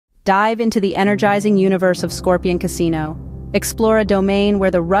Dive into the energizing universe of Scorpion Casino. Explore a domain where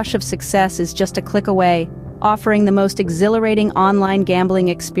the rush of success is just a click away, offering the most exhilarating online gambling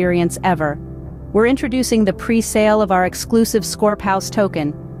experience ever. We're introducing the pre-sale of our exclusive SCORP House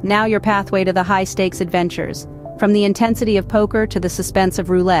token, now your pathway to the high-stakes adventures, from the intensity of poker to the suspense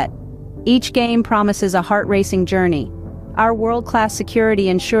of roulette. Each game promises a heart-racing journey. Our world-class security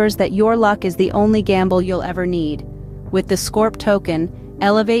ensures that your luck is the only gamble you'll ever need. With the SCORP token,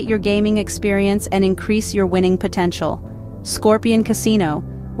 elevate your gaming experience and increase your winning potential. Scorpion Casino,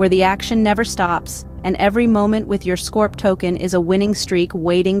 where the action never stops, and every moment with your SCORP token is a winning streak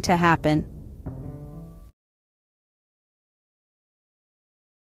waiting to happen.